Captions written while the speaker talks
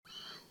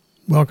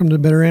Welcome to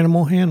Better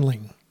Animal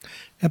Handling,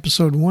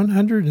 episode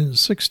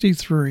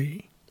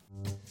 163.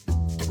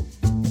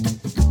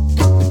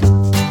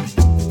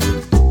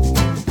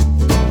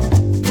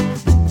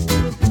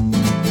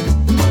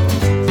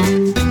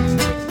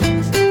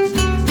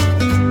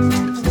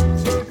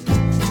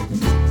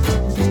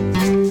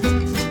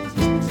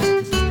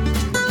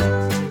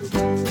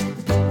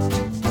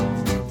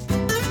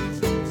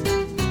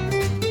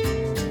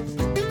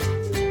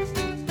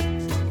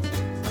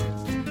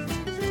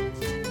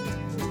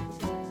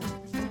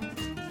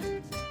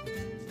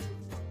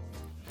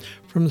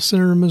 From the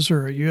center of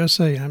Missouri,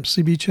 USA, I'm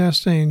C.B.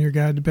 Chastain, your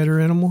guide to better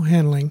animal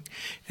handling,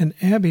 and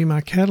Abby,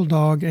 my cattle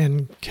dog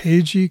and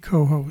cagey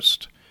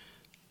co-host.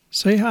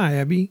 Say hi,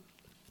 Abby.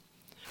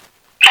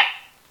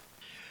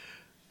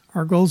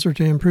 Our goals are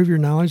to improve your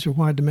knowledge of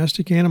why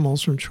domestic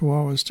animals from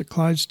Chihuahuas to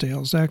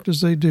Clydesdales act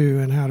as they do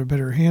and how to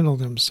better handle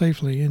them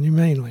safely and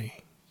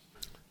humanely.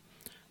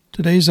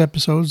 Today's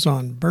episode is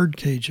on bird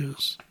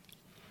cages.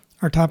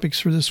 Our topics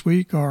for this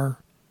week are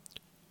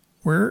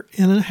where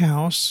in a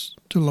house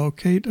to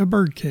locate a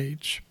bird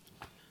cage,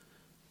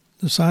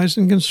 the size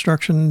and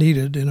construction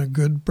needed in a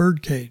good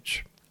bird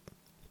cage,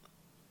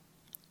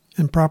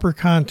 and proper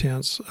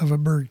contents of a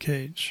bird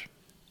cage.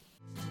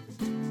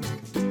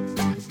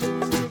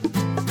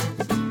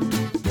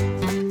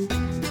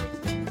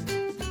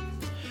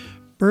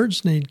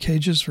 Birds need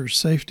cages for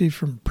safety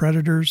from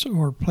predators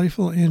or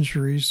playful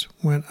injuries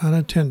when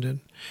unattended,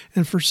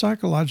 and for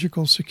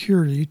psychological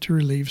security to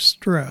relieve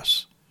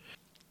stress.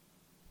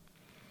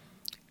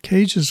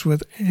 Cages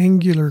with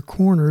angular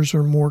corners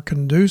are more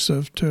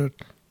conducive to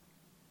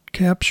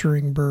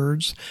capturing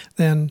birds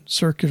than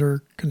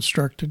circular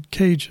constructed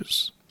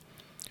cages.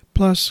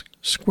 Plus,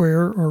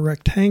 square or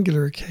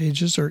rectangular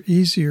cages are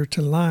easier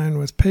to line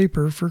with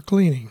paper for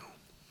cleaning.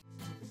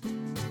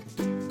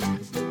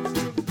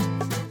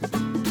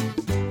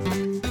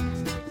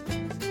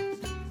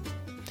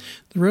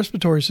 The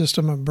respiratory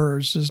system of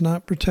birds does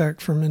not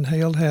protect from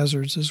inhaled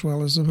hazards as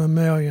well as the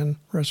mammalian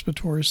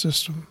respiratory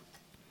system.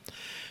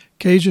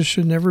 Cages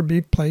should never be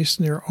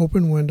placed near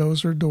open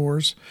windows or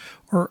doors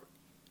or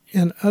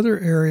in other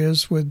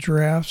areas with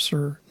drafts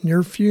or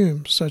near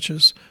fumes such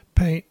as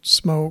paint,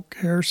 smoke,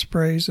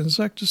 hairsprays,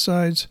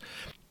 insecticides,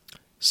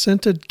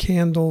 scented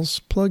candles,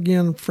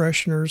 plug-in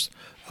fresheners,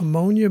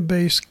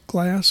 ammonia-based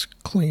glass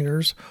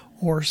cleaners,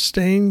 or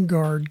stain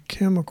guard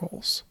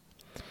chemicals.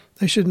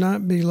 They should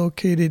not be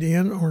located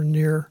in or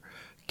near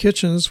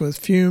kitchens with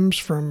fumes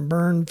from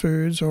burned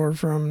foods or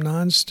from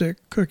non-stick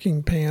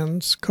cooking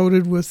pans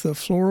coated with the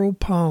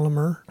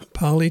fluoropolymer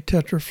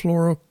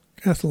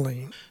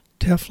polytetrafluoroethylene.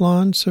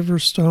 Teflon,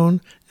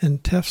 Silverstone,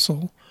 and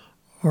Tefsol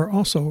are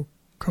also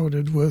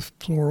coated with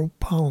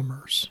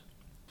fluoropolymers.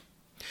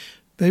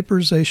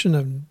 Vaporization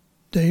of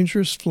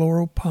dangerous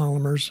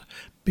fluoropolymers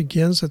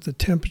begins at the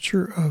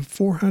temperature of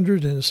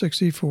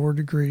 464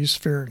 degrees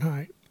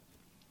Fahrenheit.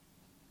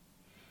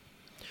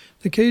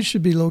 The cage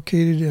should be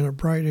located in a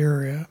bright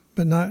area,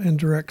 but not in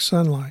direct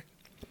sunlight.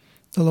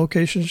 The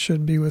location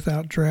should be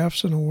without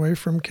drafts and away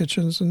from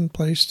kitchens and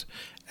placed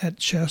at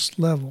chest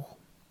level.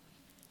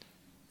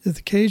 If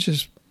the cage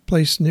is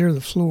placed near the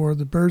floor,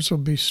 the birds will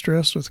be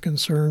stressed with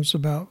concerns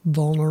about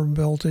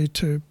vulnerability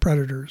to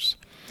predators.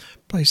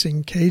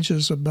 Placing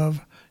cages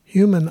above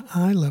human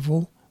eye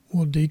level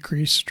will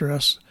decrease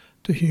stress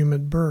to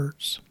humid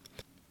birds.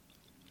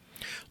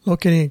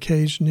 Locating a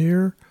cage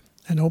near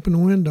an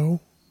open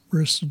window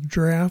risks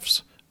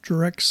drafts,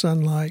 direct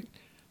sunlight,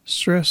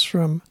 stress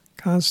from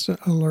constant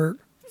alert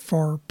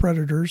for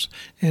predators,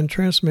 and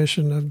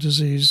transmission of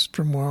disease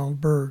from wild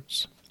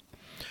birds.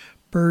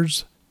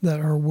 Birds that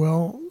are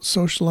well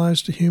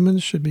socialized to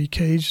humans should be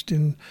caged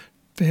in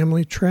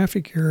family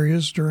traffic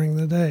areas during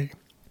the day.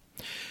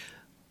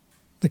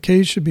 The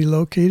cage should be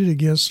located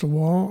against a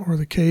wall, or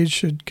the cage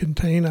should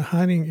contain a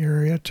hiding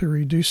area to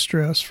reduce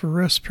stress for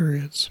rest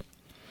periods.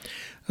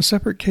 A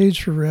separate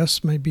cage for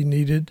rest may be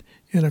needed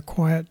in a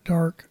quiet,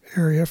 dark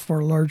area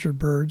for larger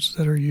birds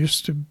that are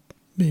used to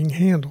being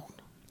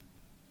handled.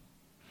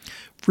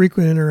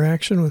 Frequent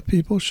interaction with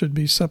people should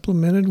be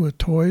supplemented with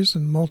toys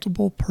and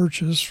multiple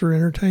perches for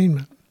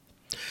entertainment.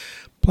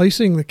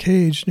 Placing the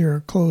cage near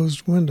a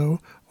closed window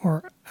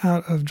or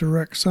out of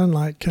direct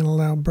sunlight can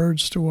allow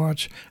birds to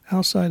watch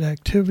outside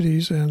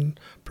activities and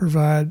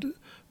provide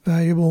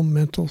valuable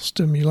mental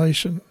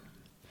stimulation.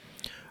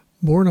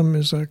 Boredom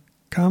is a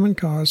common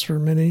cause for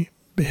many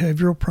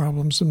behavioral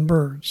problems in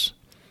birds.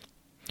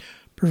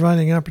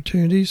 Providing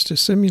opportunities to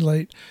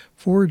simulate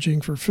foraging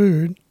for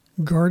food,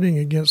 guarding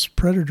against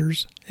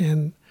predators,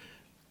 and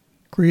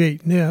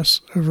create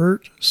nests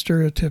avert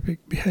stereotypic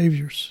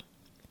behaviors.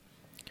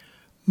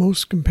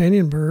 Most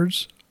companion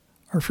birds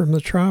are from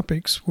the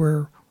tropics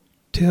where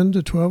 10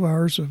 to 12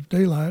 hours of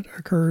daylight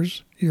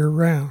occurs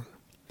year-round.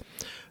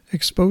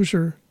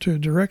 Exposure to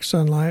direct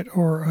sunlight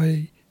or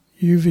a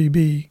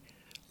UVB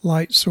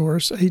light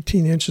source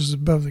 18 inches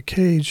above the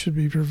cage should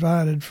be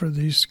provided for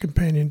these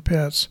companion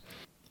pets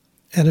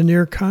at a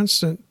near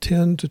constant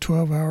 10 to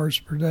 12 hours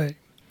per day.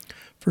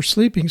 For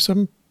sleeping,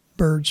 some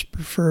birds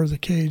prefer the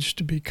cage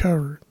to be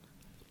covered.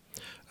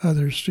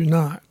 others do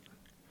not.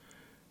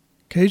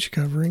 Cage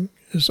covering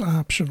is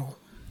optional.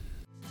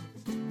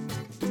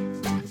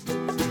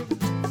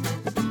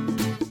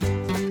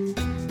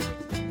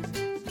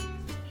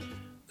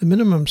 The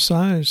minimum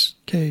size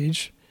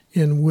cage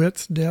in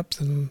width,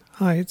 depth, and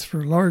height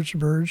for large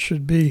birds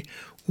should be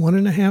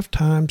 1.5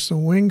 times the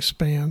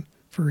wingspan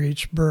for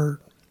each bird.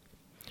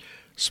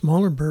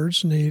 Smaller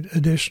birds need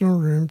additional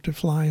room to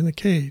fly in the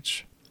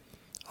cage.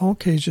 All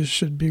cages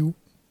should be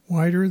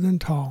wider than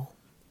tall.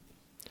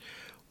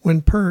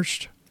 When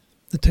perched,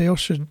 the tail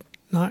should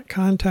not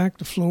contact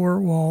the floor,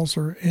 walls,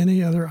 or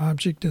any other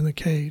object in the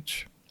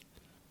cage.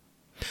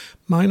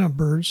 Myna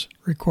birds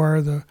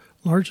require the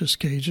largest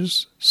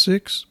cages,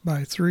 6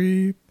 by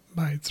 3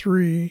 by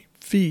 3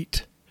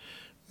 feet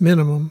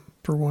minimum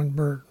for one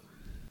bird.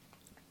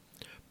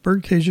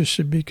 Bird cages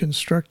should be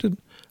constructed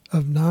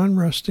of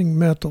non-rusting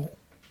metal,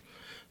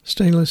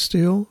 stainless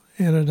steel,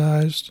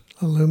 anodized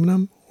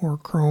aluminum, or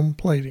chrome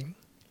plating,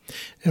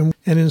 and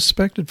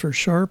inspected for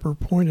sharp or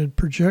pointed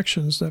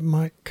projections that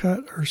might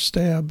cut or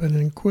stab an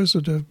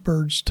inquisitive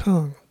bird's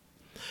tongue.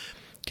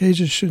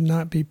 Cages should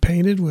not be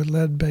painted with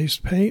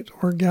lead-based paint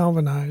or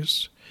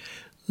galvanized.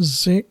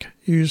 Zinc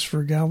used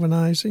for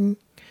galvanizing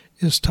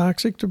is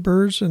toxic to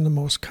birds and the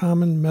most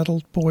common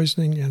metal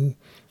poisoning in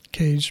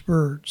caged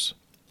birds.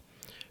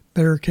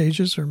 Better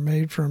cages are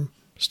made from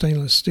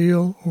stainless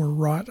steel or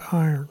wrought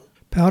iron.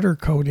 Powder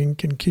coating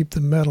can keep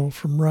the metal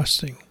from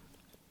rusting.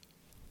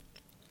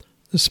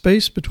 The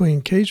space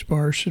between cage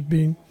bars should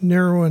be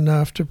narrow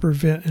enough to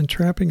prevent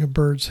entrapping a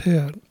bird's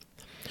head.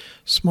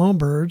 Small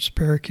birds,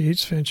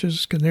 parakeets,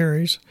 finches,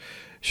 canaries,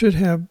 should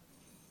have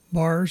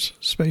bars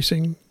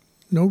spacing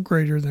no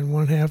greater than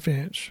 1/2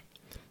 inch.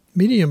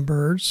 Medium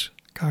birds,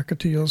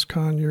 cockatiels,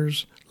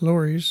 conures,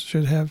 lories,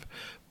 should have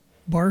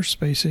bar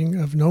spacing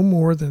of no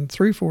more than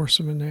 3/4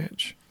 of an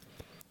inch.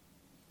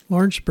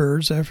 Large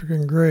birds,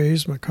 African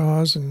greys,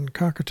 macaws, and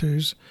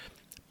cockatoos,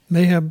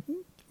 may have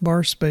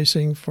bar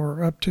spacing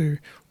for up to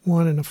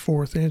 1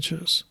 1/4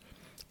 inches.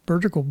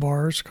 Vertical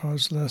bars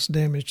cause less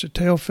damage to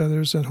tail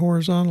feathers than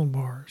horizontal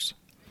bars.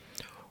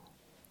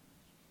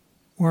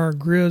 Wire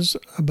grids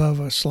above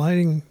a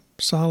sliding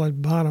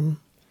solid bottom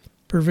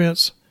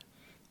prevents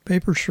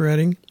paper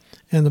shredding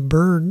and the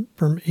bird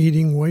from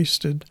eating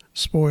wasted,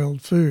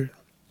 spoiled food.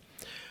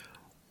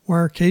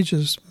 Wire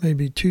cages may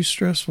be too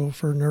stressful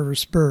for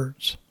nervous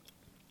birds.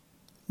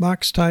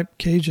 Box-type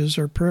cages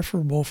are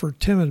preferable for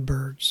timid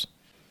birds.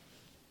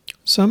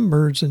 Some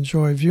birds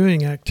enjoy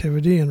viewing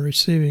activity and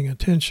receiving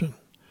attention.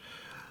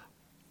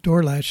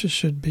 Door latches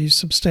should be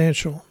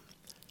substantial.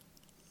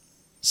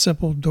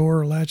 Simple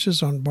door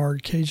latches on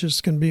barred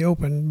cages can be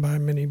opened by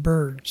many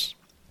birds.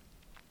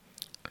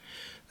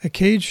 A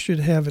cage should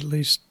have at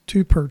least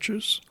 2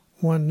 perches,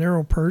 one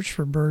narrow perch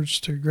for birds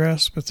to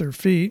grasp with their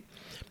feet,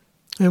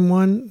 and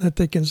one that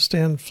they can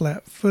stand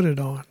flat-footed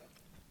on.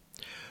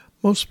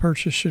 Most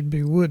perches should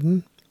be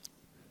wooden,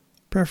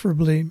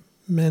 preferably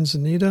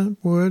manzanita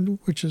wood,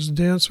 which is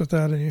dense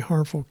without any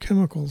harmful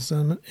chemicals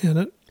in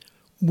it.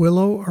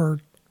 Willow or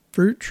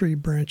fruit tree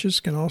branches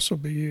can also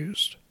be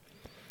used.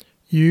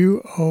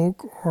 Yew,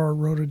 oak, or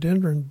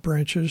rhododendron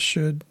branches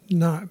should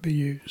not be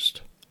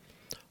used.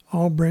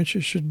 All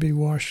branches should be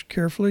washed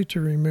carefully to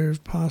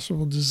remove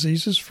possible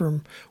diseases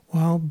from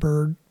wild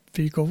bird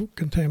fecal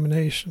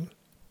contamination.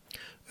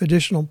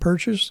 Additional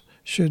perches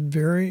should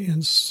vary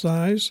in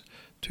size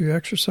to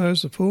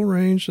exercise the full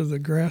range of the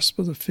grasp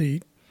of the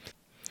feet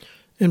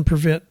and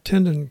prevent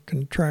tendon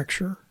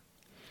contracture,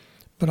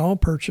 but all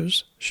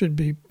perches should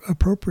be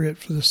appropriate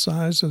for the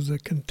size of the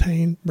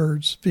contained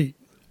bird's feet.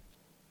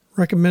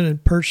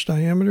 Recommended perch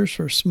diameters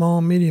for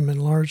small, medium,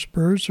 and large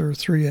birds are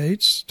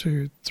 3/8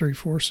 to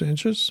 3/4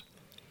 inches,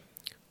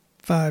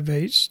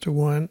 5/8 to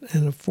 1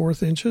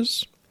 1/4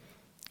 inches,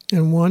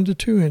 and 1 to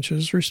 2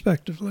 inches,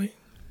 respectively.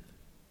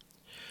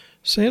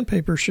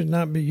 Sandpaper should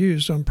not be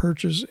used on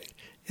perches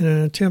in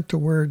an attempt to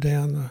wear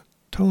down the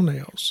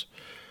toenails.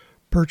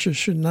 Perches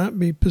should not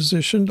be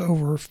positioned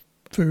over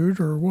food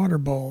or water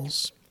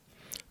bowls.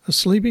 A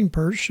sleeping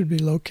perch should be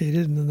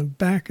located in the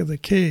back of the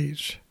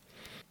cage.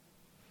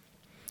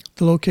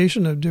 The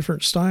location of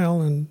different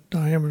style and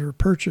diameter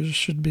perches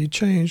should be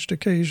changed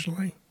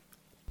occasionally.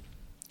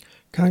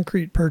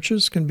 Concrete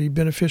perches can be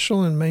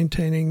beneficial in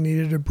maintaining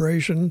needed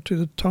abrasion to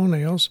the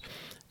toenails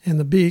and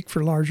the beak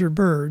for larger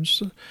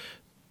birds,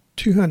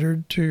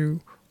 200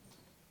 to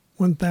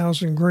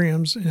 1,000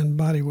 grams in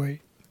body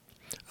weight,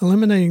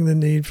 eliminating the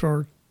need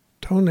for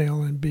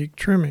toenail and beak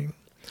trimming.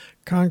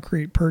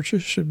 Concrete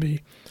perches should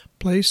be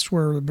placed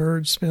where the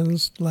bird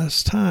spends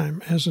less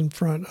time, as in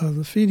front of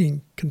the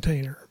feeding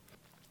container.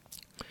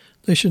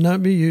 They should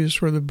not be used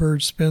where the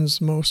bird spends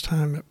the most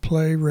time at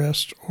play,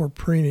 rest, or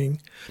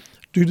preening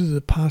due to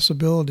the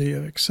possibility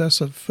of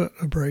excessive foot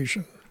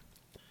abrasion.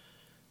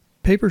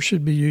 Paper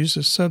should be used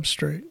as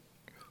substrate.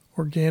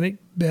 Organic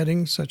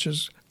bedding such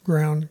as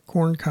ground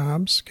corn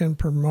cobs can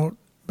promote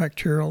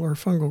bacterial or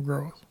fungal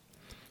growth.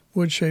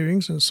 Wood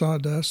shavings and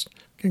sawdust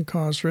can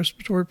cause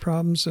respiratory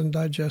problems and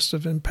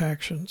digestive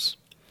impactions.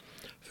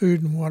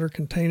 Food and water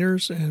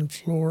containers and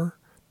floor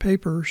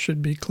Paper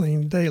should be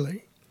cleaned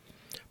daily.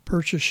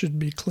 Perches should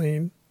be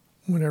cleaned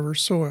whenever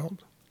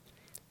soiled.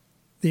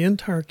 The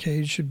entire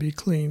cage should be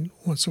cleaned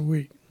once a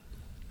week.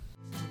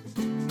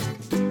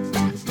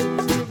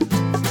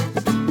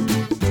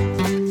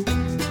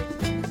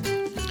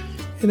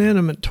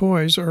 Inanimate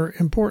toys are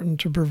important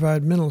to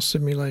provide mental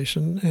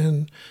stimulation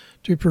and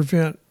to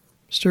prevent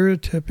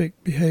stereotypic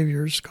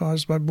behaviors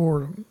caused by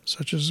boredom,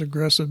 such as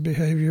aggressive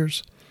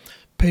behaviors,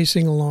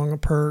 pacing along a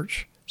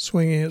perch,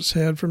 swinging its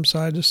head from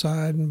side to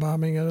side and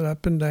bobbing it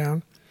up and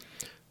down,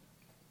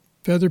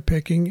 feather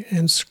picking,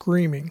 and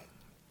screaming.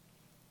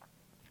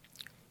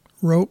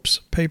 Ropes,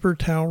 paper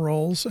towel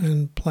rolls,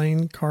 and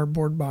plain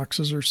cardboard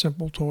boxes are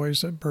simple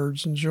toys that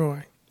birds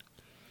enjoy.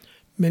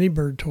 Many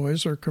bird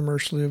toys are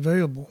commercially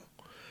available,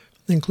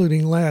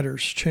 including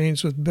ladders,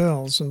 chains with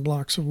bells, and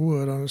blocks of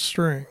wood on a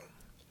string.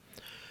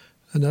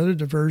 Another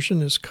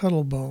diversion is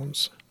cuttle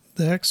bones,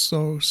 the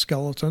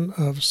exoskeleton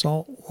of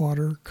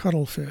saltwater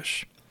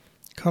cuttlefish.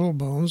 Cuttle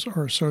bones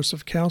are a source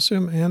of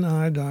calcium and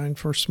iodine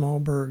for small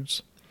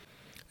birds,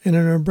 and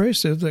an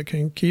abrasive that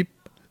can keep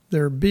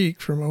their beak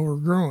from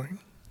overgrowing.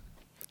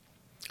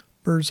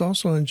 Birds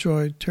also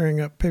enjoy tearing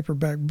up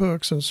paperback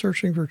books and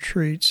searching for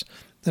treats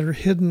that are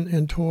hidden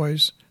in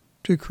toys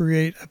to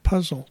create a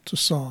puzzle to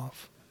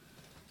solve.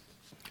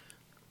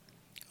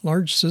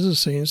 Large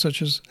cetaceans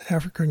such as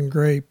African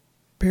gray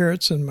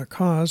parrots and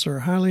macaws are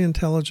highly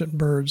intelligent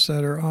birds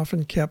that are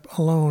often kept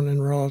alone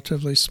in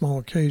relatively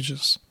small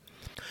cages.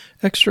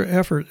 Extra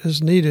effort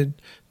is needed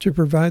to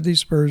provide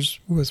these birds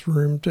with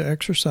room to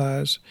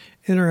exercise,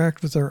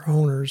 interact with their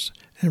owners,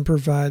 and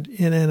provide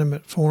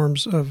inanimate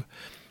forms of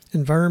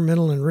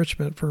environmental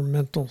enrichment for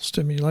mental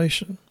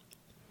stimulation.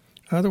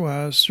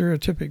 Otherwise,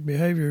 stereotypic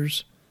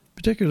behaviors,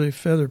 particularly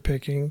feather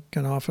picking,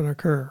 can often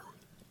occur.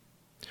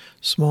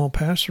 Small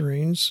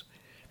passerines,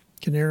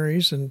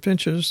 canaries, and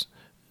finches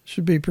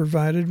should be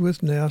provided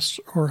with nests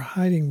or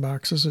hiding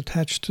boxes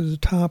attached to the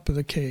top of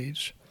the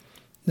cage.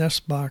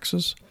 Nest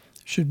boxes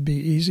should be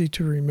easy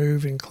to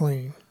remove and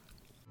clean.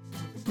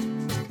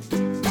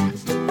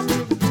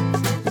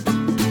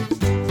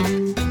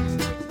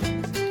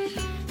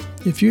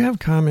 If you have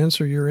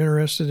comments or you're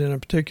interested in a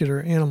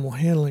particular animal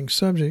handling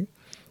subject,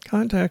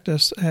 contact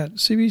us at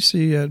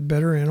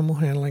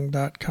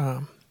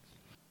cbc@betteranimalhandling.com.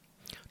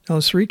 Now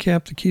let's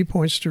recap the key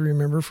points to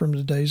remember from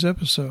today's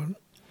episode.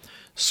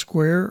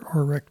 Square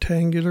or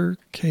rectangular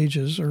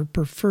cages are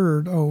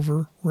preferred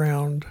over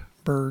round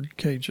bird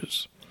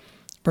cages.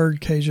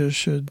 Bird cages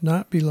should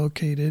not be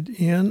located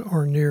in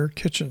or near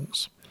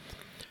kitchens.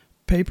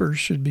 Paper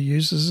should be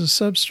used as a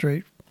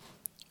substrate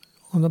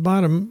on the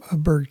bottom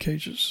of bird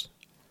cages.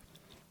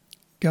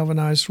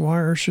 Galvanized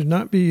wire should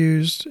not be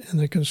used in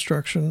the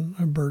construction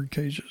of bird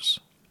cages.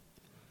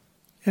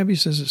 Abby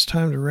says it's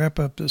time to wrap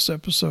up this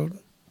episode.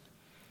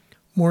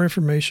 More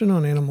information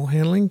on animal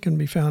handling can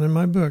be found in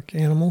my book,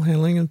 Animal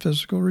Handling and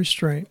Physical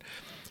Restraint,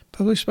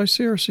 published by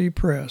CRC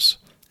Press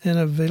and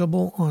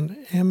available on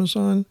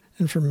Amazon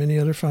and from many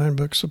other fine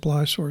book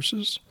supply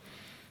sources.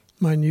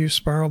 My new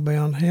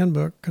spiral-bound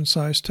handbook,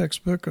 Concise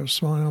Textbook of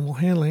Small Animal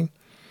Handling,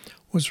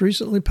 was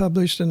recently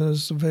published and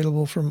is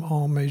available from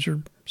all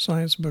major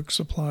science book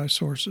supply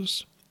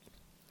sources.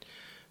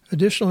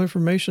 Additional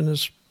information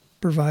is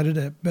provided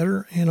at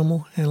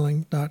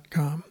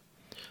betteranimalhandling.com.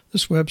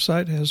 This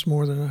website has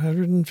more than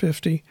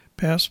 150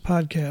 past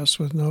podcasts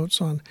with notes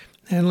on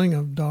handling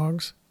of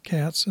dogs,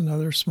 cats, and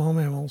other small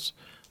mammals,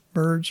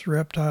 birds,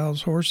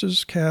 reptiles,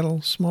 horses,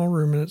 cattle, small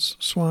ruminants,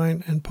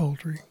 swine, and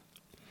poultry.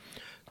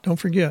 Don't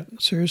forget,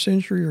 serious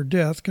injury or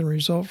death can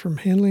result from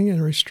handling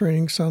and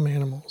restraining some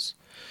animals.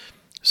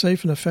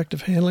 Safe and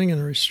effective handling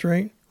and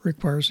restraint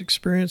requires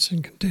experience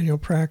and continual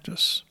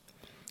practice.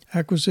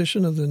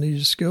 Acquisition of the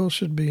needed skills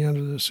should be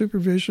under the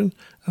supervision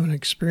of an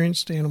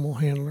experienced animal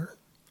handler.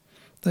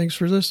 Thanks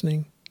for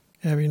listening.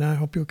 Abby and I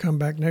hope you'll come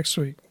back next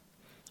week.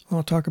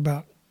 I'll talk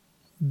about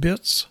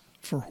bits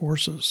for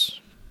horses.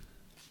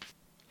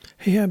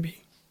 Hey,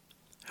 Abby,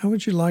 how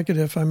would you like it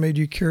if I made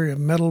you carry a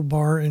metal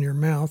bar in your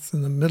mouth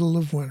in the middle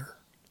of winter?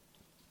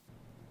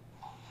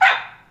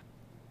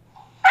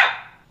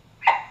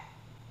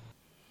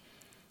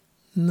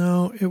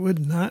 No, it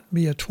would not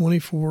be a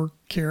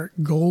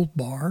 24-karat gold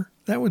bar.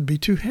 That would be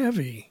too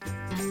heavy.